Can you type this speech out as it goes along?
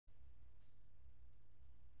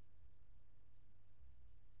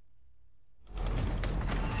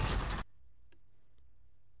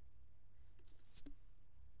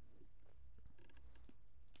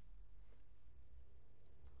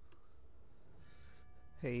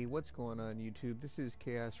Hey, what's going on YouTube? This is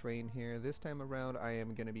Chaos-Reighn here. This time around I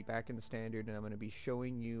am going to be back in the standard and I'm going to be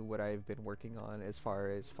showing you what I've been working on as far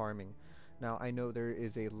as farming. Now I know there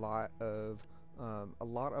is a lot of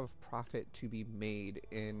profit to be made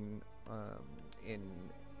in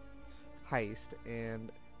Heist,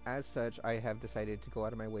 and as such I have decided to go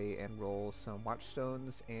out of my way and roll some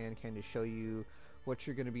watchstones and kind of show you what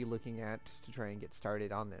you're going to be looking at to try and get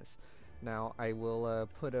started on this. Now I will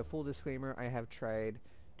put a full disclaimer. I have tried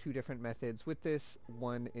two different methods with this.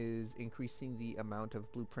 One is increasing the amount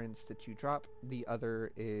of blueprints that you drop, the other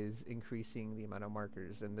is increasing the amount of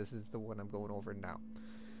markers, and this is the one I'm going over now.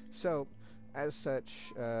 So as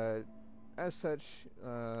such, hold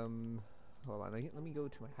on, let me go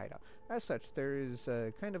to my hideout. As such, there is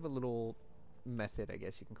kind of a little method, I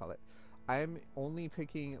guess you can call it. I'm only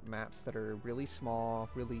picking maps that are really small,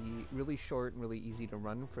 really short, and really easy to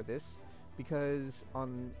run for this, because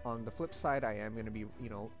on the flip side, I am going to be,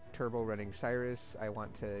 turbo running Cyrus. I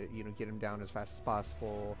want to, get him down as fast as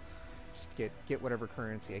possible, just get whatever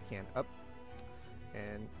currency I can up,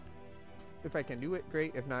 and if I can do it,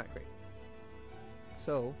 great. If not, great.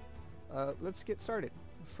 So, let's get started.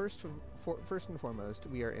 First and foremost,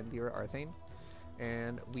 we are in Lyra Arthane,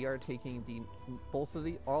 and we are taking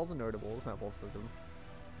all the notables, not both of them,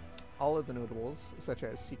 all of the notables, such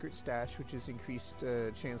as Secret Stash, which is increased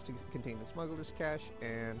chance to contain the smuggler's cache,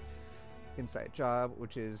 and Inside Job,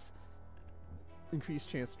 which is increased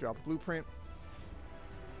chance to drop a blueprint,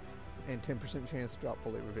 and 10% chance to drop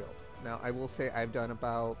fully revealed. Now, I will say I've done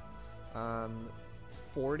about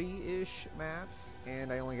 40-ish maps,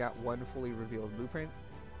 and I only got one fully revealed blueprint.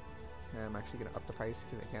 I'm actually going to up the price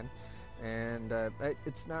because I can, and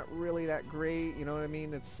it's not really that great, you know what I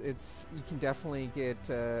mean? It's you can definitely get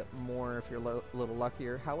more if you're a little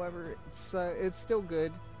luckier. However, it's still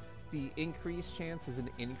good. The increased chance is an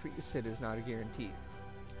increase; it is not a guarantee.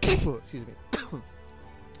 Excuse me.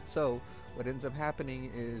 So what ends up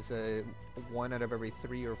happening is 1 out of every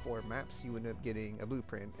 3 or 4 maps you end up getting a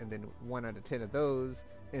blueprint, and then 1 out of 10 of those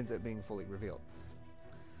ends up being fully revealed.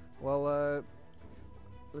 Well,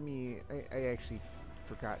 I actually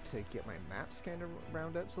forgot to get my maps kind of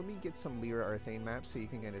round up, so let me get some Lyra Arthane maps so you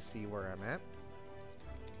can kind of see where I'm at.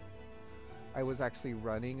 I was actually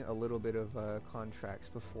running a little bit of contracts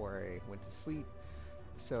before I went to sleep,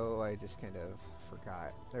 so I just kind of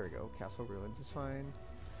forgot. There we go, Castle Ruins is fine.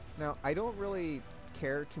 Now, I don't really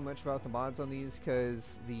care too much about the mods on these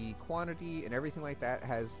because the quantity and everything like that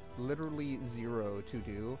has literally zero to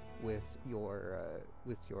do with your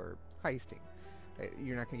heisting.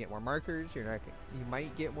 You're not gonna get more markers. You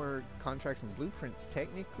might get more contracts and blueprints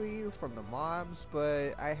technically from the mobs,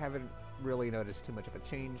 but I haven't really noticed too much of a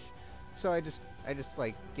change. So I just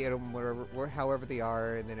like get them however they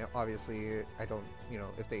are, and then obviously I don't,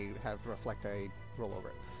 if they have reflect, I roll over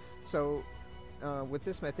it. So with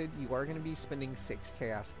this method, you are going to be spending 6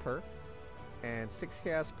 chaos per, and 6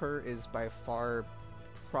 chaos per is by far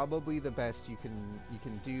probably the best you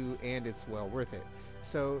can do, and it's well worth it.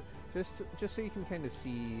 So just so you can kind of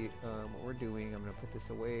see what we're doing, I'm going to put this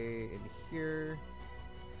away in here,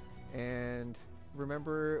 and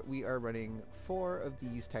remember we are running 4 of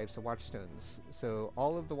these types of watchstones. So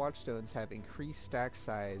all of the watchstones have increased stack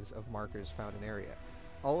size of markers found in area.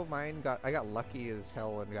 All of mine I got lucky as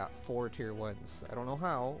hell and got 4 tier 1s. I don't know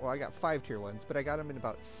how. Well, I got 5 tier 1s, but I got them in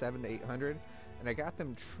about 700 to 800, and I got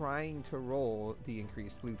them trying to roll the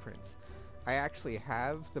increased blueprints. I actually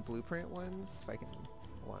have the blueprint ones. If I can,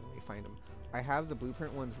 hold on, let me find them. I have the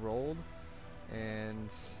blueprint ones rolled, and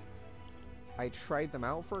I tried them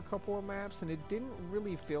out for a couple of maps, and it didn't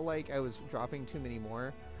really feel like I was dropping too many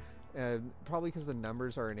more. Probably because the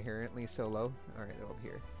numbers are inherently so low. Alright, they're over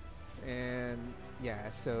here. And yeah,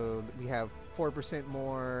 so we have 4%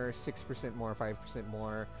 more, 6% more, 5%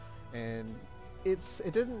 more, and it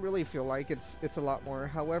didn't really feel like it's a lot more.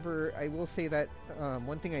 However, I will say that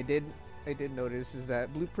one thing I did notice is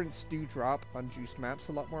that blueprints do drop on juiced maps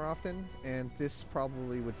a lot more often, and this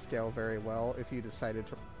probably would scale very well if you decided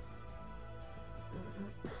to.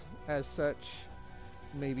 As such,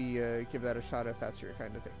 maybe give that a shot if that's your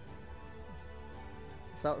kind of thing.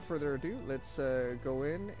 Without further ado, let's go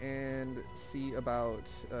in and see about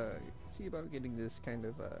getting this kind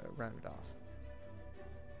of rounded off.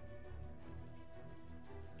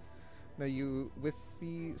 Now, with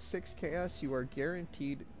the 6 chaos, you are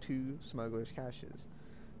guaranteed 2 smugglers caches.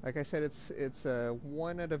 Like I said, it's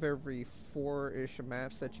 1 out of every 4-ish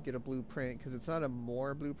maps that you get a blueprint, because it's not a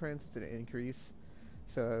more blueprints, it's an increase.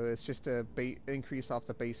 So it's just a increase off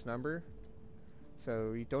the base number.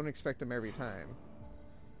 So you don't expect them every time.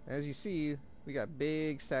 As you see, we got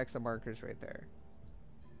big stacks of markers right there.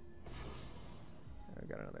 I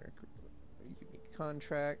got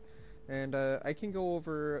contract, and I can go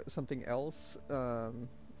over something else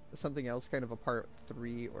kind of a part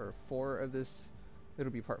 3 or 4 of this.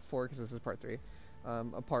 It'll be part 4 because this is part 3.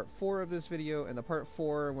 A part 4 of this video, and the part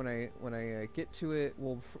 4, when I get to it,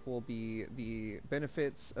 will be the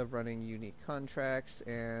benefits of running unique contracts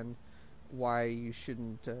and why you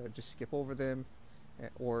shouldn't just skip over them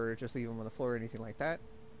or just leave them on the floor or anything like that.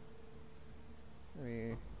 Let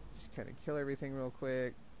me just kind of kill everything real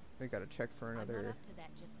quick. I gotta check for another. I'm not up to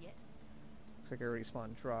that just yet. Looks like I already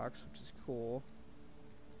spawned Drox, which is cool.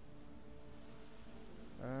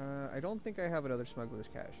 I don't think I have another smuggler's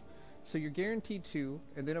cache. So you're guaranteed 2,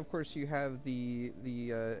 and then of course you have the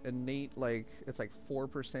innate, like, it's like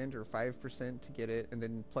 4% or 5% to get it, and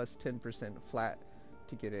then plus 10% flat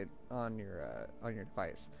to get it on your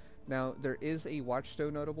device. Now there is a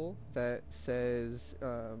watchstone notable that says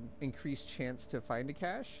increased chance to find a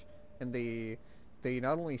cache, and they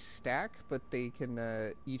not only stack, but they can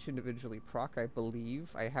each individually proc, I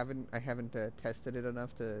believe. I haven't tested it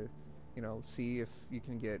enough to, you know, see if you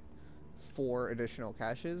can get 4 additional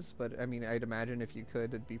caches, but I mean, I'd imagine if you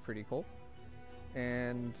could, it'd be pretty cool.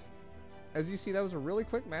 And as you see, that was a really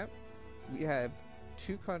quick map. We have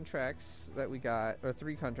 2 contracts that we got, or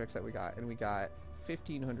 3 contracts that we got, and we got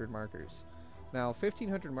 1,500 markers. Now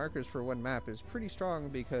 1,500 markers for one map is pretty strong,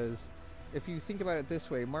 because if you think about it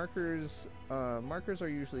this way, markers are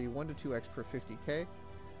usually 1 to 2x per 50k,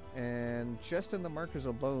 and just in the markers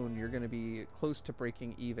alone you're going to be close to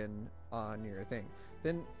breaking even on your thing.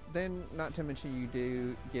 Then not to mention you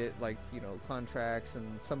do get, like, you know, contracts,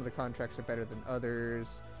 and some of the contracts are better than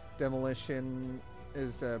others. Demolition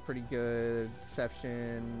is pretty good,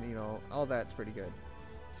 deception, you know, all that's pretty good.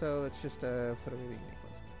 So let's just put away the unique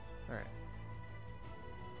ones. Alright.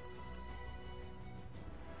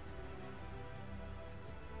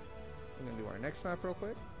 We're going to do our next map real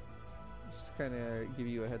quick, just to kind of give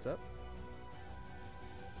you a heads up.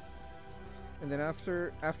 And then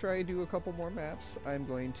after I do a couple more maps, I'm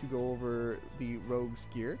going to go over the rogue's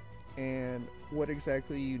gear and what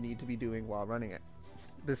exactly you need to be doing while running it.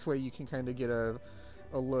 This way you can kind of get a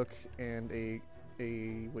look and a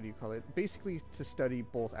what do you call it? Basically to study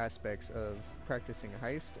both aspects of practicing a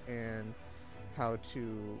heist and how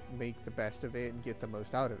to make the best of it and get the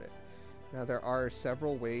most out of it. Now there are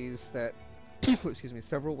several ways that excuse me,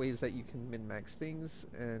 several ways that you can min-max things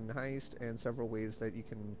in heist, and several ways that you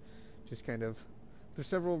can just kind of, there's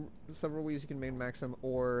several ways you can min-max them,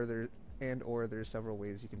 or there's several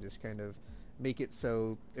ways you can just kind of make it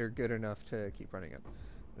so they're good enough to keep running them.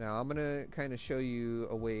 Now I'm gonna kind of show you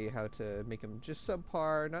a way how to make them just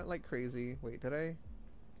subpar, not like crazy. Wait, did I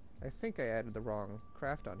think I added the wrong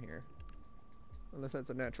craft on here, unless that's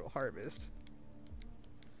a natural harvest.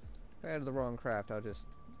 If I added the wrong craft, I'll just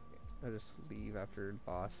leave after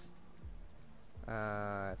boss.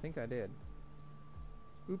 I think I did.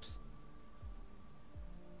 Oops.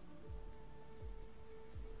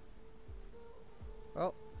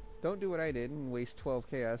 Well, don't do what I did and waste 12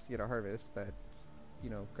 chaos to get a harvest. That's, you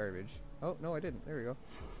know, garbage. Oh, no, I didn't. There we go.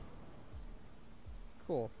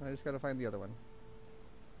 Cool. I just gotta find the other one.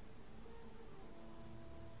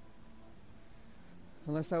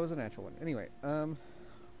 Unless that was a natural one. Anyway,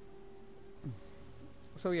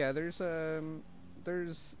 so yeah, there's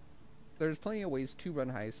plenty of ways to run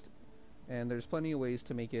heist, and there's plenty of ways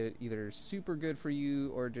to make it either super good for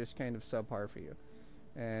you or just kind of subpar for you.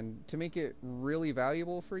 And to make it really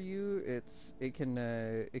valuable for you, it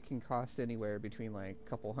can cost anywhere between like a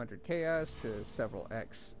couple hundred chaos to several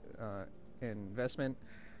x investment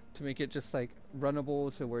to make it just like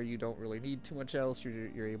runnable to where you don't really need too much else.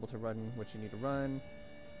 You're able to run what you need to run.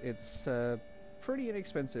 It's pretty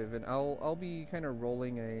inexpensive, and I'll be kind of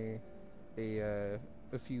rolling a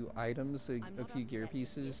few items, a few gear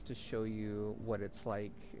pieces to show you what it's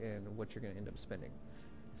like and what you're going to end up spending.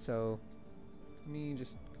 So let me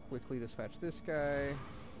just quickly dispatch this guy,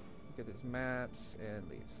 look at his maps, and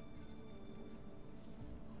leave.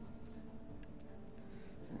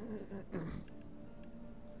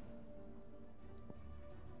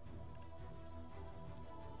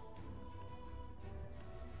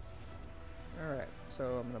 Alright,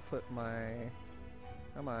 so I'm going to put my...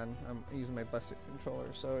 Come on, I'm using my busted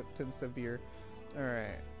controller, so it tends to veer.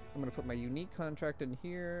 Alright, I'm going to put my unique contract in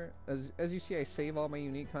here. As you see, I save all my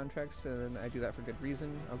unique contracts, and I do that for good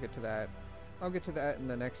reason. I'll get to that. I'll get to that in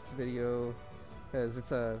the next video, because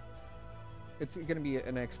it's going to be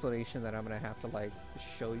an explanation that I'm going to have to, like,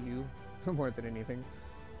 show you more than anything.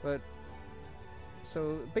 But,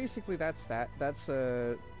 so, basically that's that. That's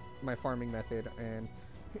my farming method, and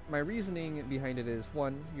my reasoning behind it is,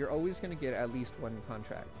 one, you're always going to get at least one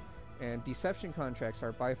contract, and deception contracts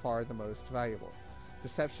are by far the most valuable.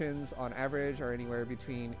 Deceptions on average are anywhere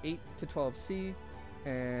between 8 to 12C,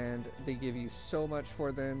 and they give you so much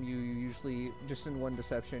for them. You usually, just in one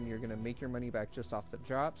deception, you're going to make your money back just off the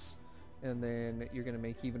drops, and then you're going to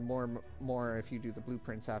make even more if you do the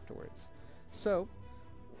blueprints afterwards. So,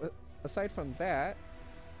 aside from that,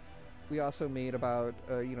 we also made about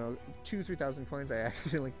 2,000-3,000 coins. I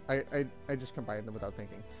accidentally I just combined them without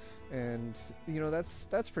thinking, and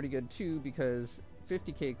that's pretty good too, because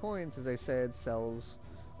 50k coins, as I said, sells.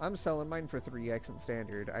 I'm selling mine for 3x in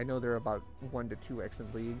standard. I know they're about 1 to 2x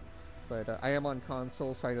in league, but I am on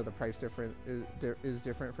console, so I know the price is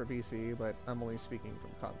different for PC. But I'm only speaking from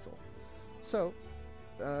console. So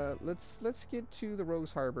let's get to the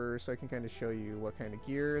Rogues Harbor so I can kind of show you what kind of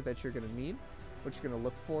gear that you're gonna need, what you're gonna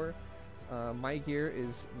look for. My gear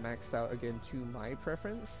is maxed out again to my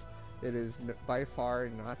preference. It is by far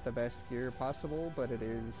not the best gear possible, but it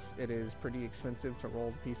is pretty expensive to roll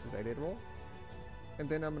the pieces I did roll. And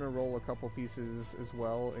then I'm gonna roll a couple pieces as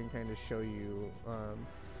well and kind of show you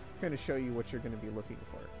what you're gonna be looking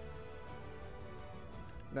for.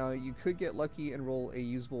 Now, you could get lucky and roll a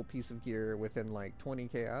usable piece of gear within like 20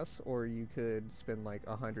 chaos, or you could spend like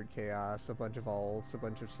 100 chaos, a bunch of alts, a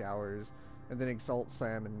bunch of showers, and then exalt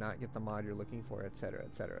slam and not get the mod you're looking for, etc.,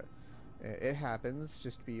 etc. It happens,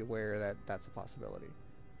 just be aware that that's a possibility.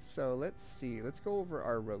 So let's see, let's go over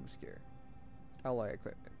our rogues gear. Ally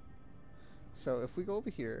equipment. So if we go over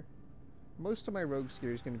here, most of my rogues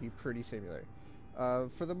gear is going to be pretty similar.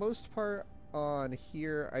 For the most part, on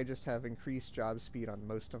here I just have increased job speed on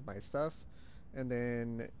most of my stuff, and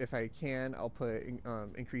then if I can, I'll put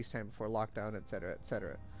increased time before lockdown, etc.,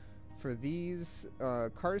 etc. For these,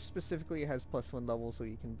 cars specifically has +1 level, so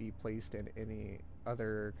you can be placed in any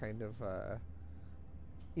other kind of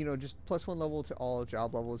just +1 level to all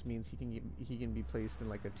job levels means he can be placed in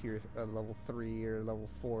like a level 3 or level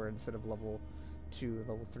 4 instead of level 2,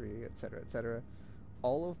 level 3, etc., etc.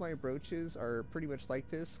 All of my brooches are pretty much like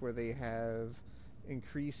this, where they have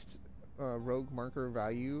increased rogue marker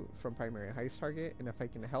value from primary heist target, and if I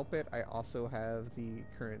can help it, I also have the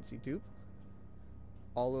currency dupe.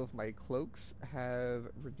 All of my cloaks have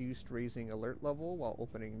reduced raising alert level while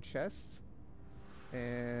opening chests,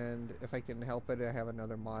 and if I can help it, I have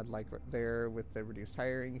another mod like there with the reduced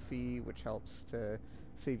hiring fee, which helps to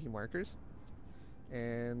save you markers.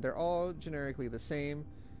 And they're all generically the same.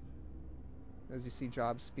 As you see,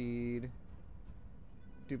 job speed,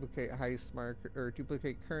 duplicate heist marker, or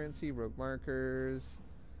duplicate currency, rogue markers.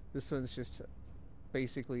 This one's just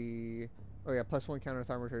basically, oh yeah, +1 counter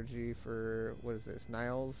thaumaturgy for, what is this,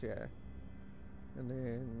 Niles? Yeah. And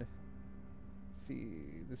then, let's see,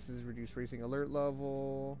 this is reduced racing alert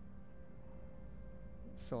level,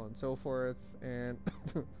 so on and so forth. And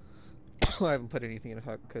I haven't put anything in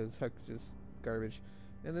Huck because Huck's just garbage.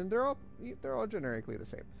 And then they're all generically the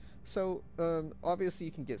same. So obviously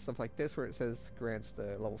you can get stuff like this where it says grants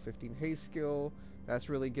the level 15 haste skill. That's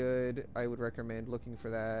really good. I would recommend looking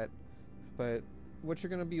for that. But what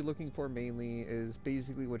you're going to be looking for mainly is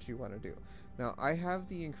basically what you want to do. Now, I have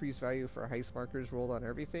the increased value for heist markers rolled on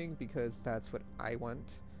everything because that's what I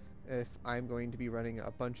want. If I'm going to be running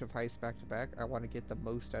a bunch of heists back to back, I want to get the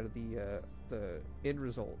most out of the end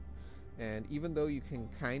result. And even though you can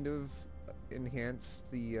kind of enhance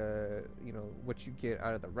the what you get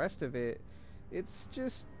out of the rest of it, it's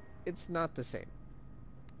not the same.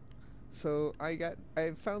 So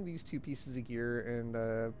I found these two pieces of gear,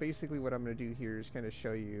 and basically what I'm going to do here is kind of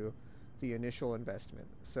show you the initial investment.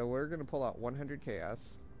 So we're going to pull out 100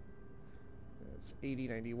 chaos. It's 80,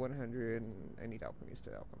 90, 100, and I need alchemies to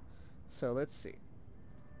alchem. So let's see.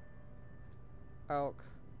 Alch.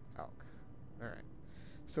 Alright.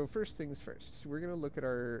 So first things first, we're going to look at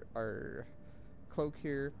our cloak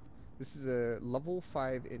here. This is a level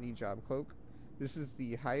 5 any job cloak. This is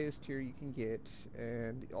the highest tier you can get,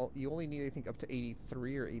 and you only need, I think, up to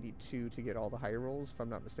 83 or 82 to get all the high rolls, if I'm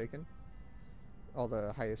not mistaken. All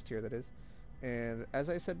the highest tier, that is. And as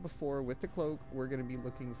I said before, with the cloak, we're going to be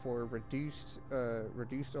looking for reduced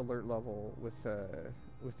alert level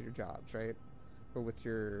with your jobs, right? Or with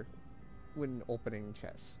when opening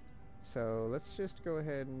chests. So let's just go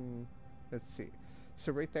ahead and let's see.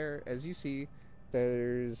 So right there, as you see,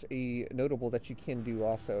 there's a notable that you can do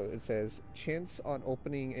also. It says chance on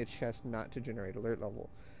opening a chest not to generate alert level.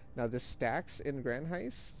 Now this stacks in Grand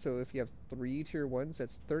Heist, so if you have 3 tier 1s,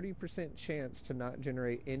 that's 30% chance to not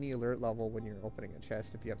generate any alert level when you're opening a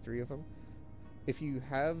chest if you have 3 of them. If you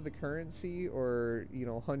have the currency or,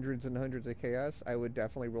 hundreds and hundreds of chaos, I would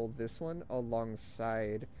definitely roll this one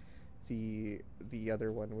alongside the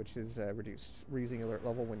other one, which is reduced raising alert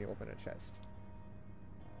level when you open a chest.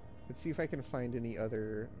 Let's see if I can find any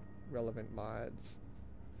other relevant mods.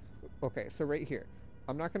 Okay, so right here,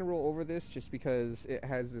 I'm not gonna roll over this just because it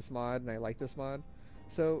has this mod and I like this mod.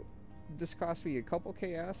 So this cost me a couple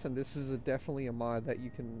chaos, and this is definitely a mod that you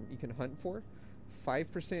can hunt for.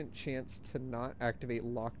 5% chance to not activate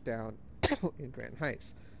lockdown in Grand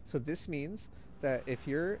Heist. So this means that if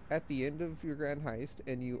you're at the end of your Grand Heist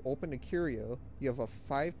and you open a curio, you have a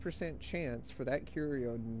 5% chance for that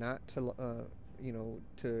curio not to,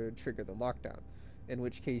 to trigger the lockdown. In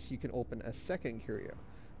which case you can open a second curio.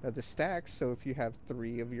 Now the stacks, so if you have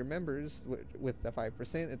 3 of your members with the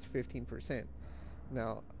 5%, it's 15%.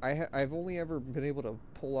 Now, I've only ever been able to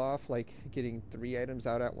pull off like getting 3 items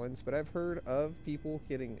out at once, but I've heard of people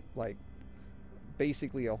getting like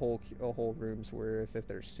basically a whole room's worth if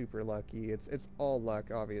they're super lucky. It's all luck,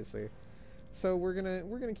 obviously. So we're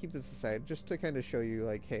gonna keep this aside just to kind of show you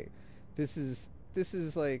like, hey, this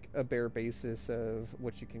is like a bare basis of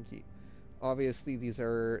what you can keep. Obviously,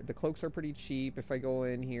 the cloaks are pretty cheap. If I go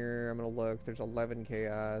in here, I'm gonna look. There's 11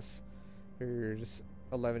 chaos. There's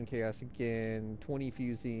 11 chaos again, 20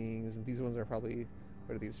 fusings, and these ones are probably,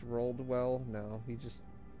 what are these, rolled well? No, he just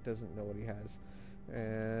doesn't know what he has.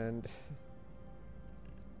 And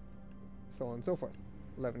so on and so forth.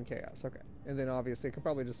 11 chaos, okay. And then obviously I could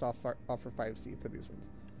probably just offer 5C for these ones.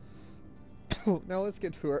 Now let's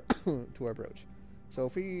get to our to our brooch.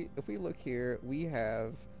 So if we look here, we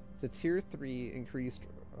have the tier 3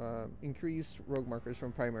 increased rogue markers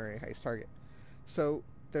from primary heist target. So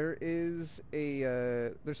there's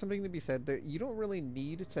something to be said that you don't really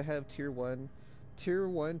need to have tier 1. Tier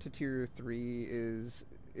 1 to tier 3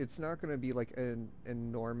 it's not going to be like an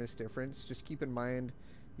enormous difference. Just keep in mind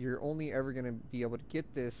you're only ever going to be able to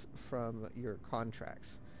get this from your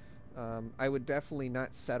contracts. I would definitely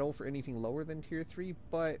not settle for anything lower than tier 3,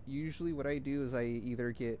 but usually what I do is I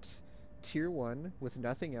either get tier 1 with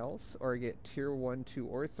nothing else, or I get tier 1, 2,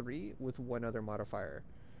 or 3 with one other modifier.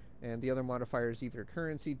 And the other modifier is either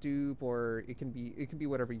currency dupe, or it can be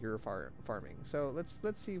whatever you're farming. So let's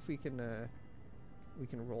see if we can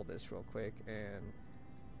roll this real quick, and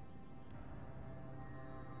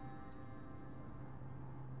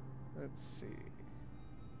let's see.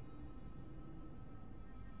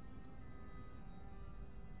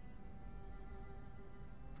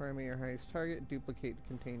 Primary heist target, duplicate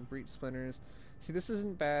contain breach splinters. See, this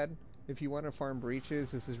isn't bad. If you want to farm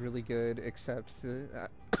breaches, this is really good, except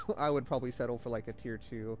I would probably settle for like a tier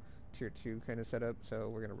 2 kind of setup, so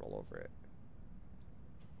we're going to roll over it.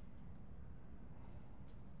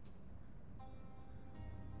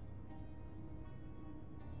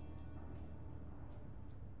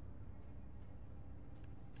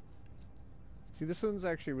 See, this one's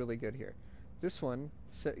actually really good here. This one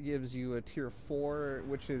gives you a tier 4,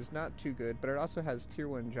 which is not too good, but it also has tier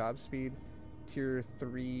 1 job speed, tier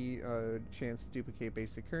 3 chance to duplicate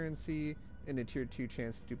basic currency, and a tier 2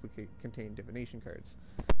 chance to duplicate contain divination cards.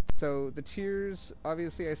 So the tiers,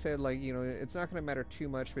 obviously I said, like, it's not going to matter too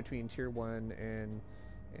much between tier 1 and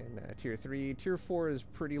tier 3. Tier 4 is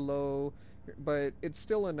pretty low, but it's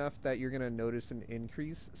still enough that you're going to notice an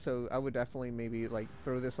increase. So I would definitely maybe like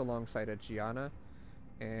throw this alongside a Gianna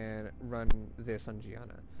and run this on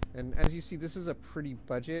Gianna. And as you see, this is a pretty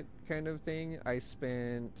budget kind of thing. I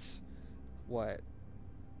spent, what,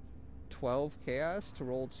 12 chaos to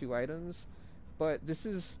roll 2 items, but this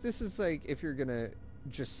is like if you're gonna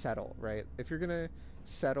just settle, right? If you're gonna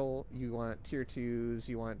settle, you want tier 2s,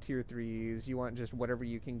 you want tier 3s, you want just whatever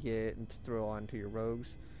you can get and to throw onto your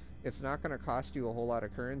rogues. It's not gonna cost you a whole lot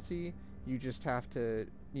of currency. You just have to,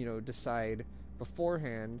 decide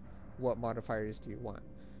beforehand what modifiers do you want.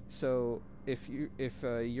 So if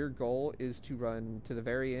your goal is to run to the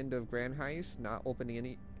very end of Grand Heist, not opening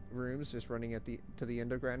any rooms, just running to the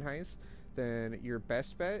end of Grand Heist, then your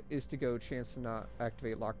best bet is to go chance to not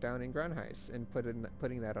activate lockdown in Grand Heist and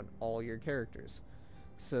putting that on all your characters.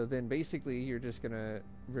 So then basically you're just gonna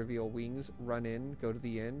reveal wings, run in, go to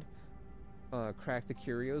the end, crack the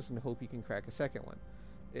curios, and hope you can crack a second one.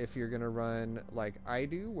 If you're gonna run like I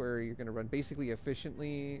do, where you're gonna run basically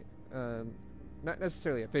efficiently, not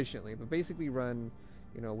necessarily efficiently, but basically run,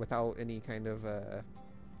 without any kind of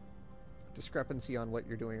discrepancy on what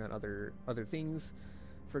you're doing on other things.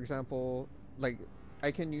 For example, like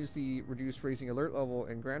I can use the reduced raising alert level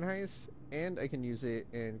in Grand Heist, and I can use it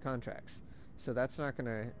in contracts. So that's not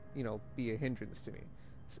gonna, be a hindrance to me.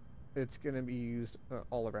 It's gonna be used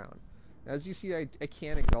all around. As you see, I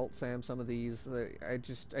can exalt Sam some of these. I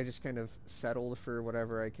just kind of settled for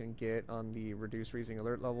whatever I can get on the reduced raising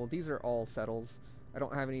alert level. These are all settles. I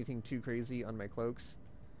don't have anything too crazy on my cloaks.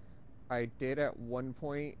 I did at one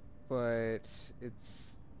point, but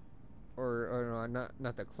it's or no,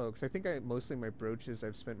 not the cloaks. I think mostly my brooches.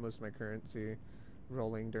 I've spent most of my currency.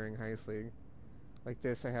 rolling during Heist League. Like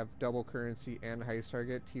this, I have double currency and Heist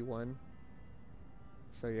target T1.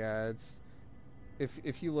 So yeah, it's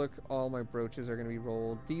if you look, all my brooches are going to be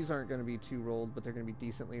rolled. These aren't going to be too rolled, but they're going to be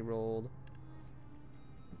decently rolled.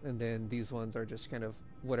 And then these ones are just kind of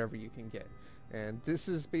whatever you can get. And this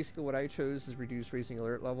is basically what I chose, is reduce racing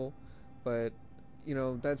alert level. But you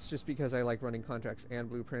know, that's just because I like running contracts and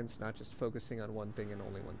blueprints, not just focusing on one thing and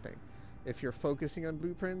only one thing. If you're focusing on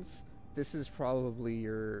blueprints, this is probably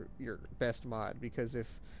your best mod, because if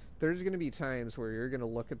there's going to be times where you're going to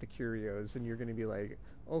look at the curios and you're going to be like,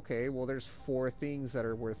 okay, well there's 4 things that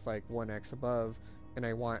are worth like 1x above, and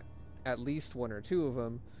I want at least 1 or 2 of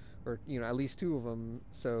them, or you know, at least 2 of them.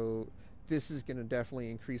 So this is going to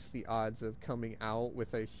definitely increase the odds of coming out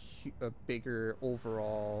with a bigger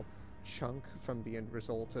overall chunk from the end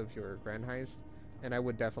result of your grand heist. And I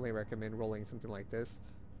would definitely recommend rolling something like this,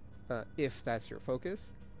 if that's your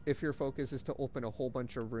focus. If your focus is to open a whole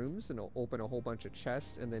bunch of rooms and open a whole bunch of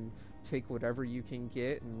chests and then take whatever you can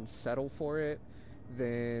get and settle for it,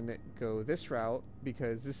 then go this route,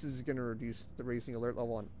 because this is going to reduce the racing alert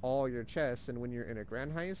level on all your chests, and when you're in a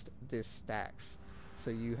grand heist, this stacks. So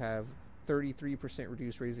you have 33%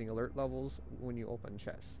 reduced racing alert levels when you open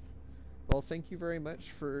chests. Well, thank you very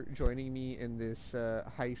much for joining me in this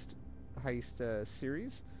heist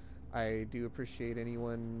series. I do appreciate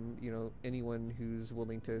anyone, you know, anyone who's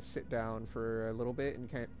willing to sit down for a little bit and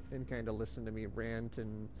kind of listen to me rant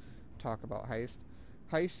and talk about Heist.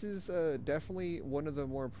 Heist is definitely one of the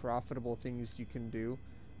more profitable things you can do.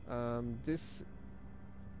 I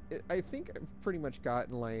think I've pretty much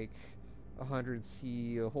gotten like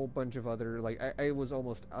 100C, a whole bunch of other, like I was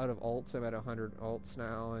almost out of alts. I'm at 100 alts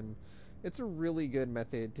now, and it's a really good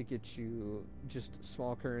method to get you just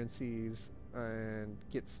small currencies and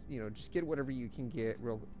just get whatever you can get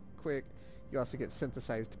real quick. You also get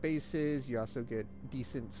synthesized bases, you also get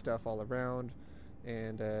decent stuff all around,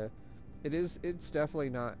 and it's definitely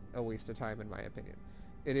not a waste of time in my opinion.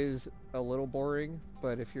 It is a little boring,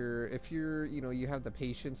 but if you're you have the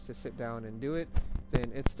patience to sit down and do it,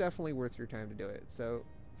 then it's definitely worth your time to do it. So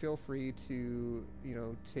feel free to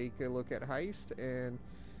take a look at Heist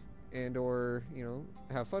and or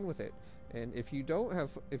have fun with it. And if you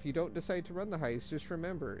don't decide to run the heist, just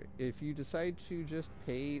remember, if you decide to just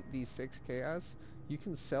pay the 6 chaos, you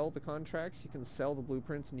can sell the contracts, you can sell the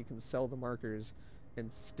blueprints, and you can sell the markers and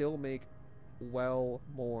still make well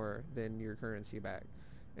more than your currency back.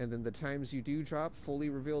 And then the times you do drop fully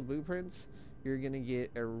revealed blueprints, you're gonna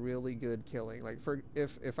get a really good killing. Like, for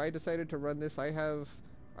if I decided to run this, I have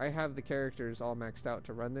the characters all maxed out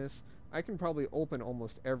to run this. I can probably open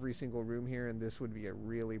almost every single room here, and this would be a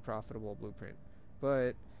really profitable blueprint.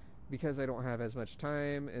 But because I don't have as much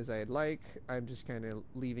time as I'd like, I'm just kind of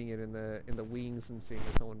leaving it in the wings and seeing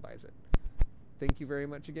if someone buys it. Thank you very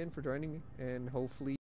much again for joining me, and hopefully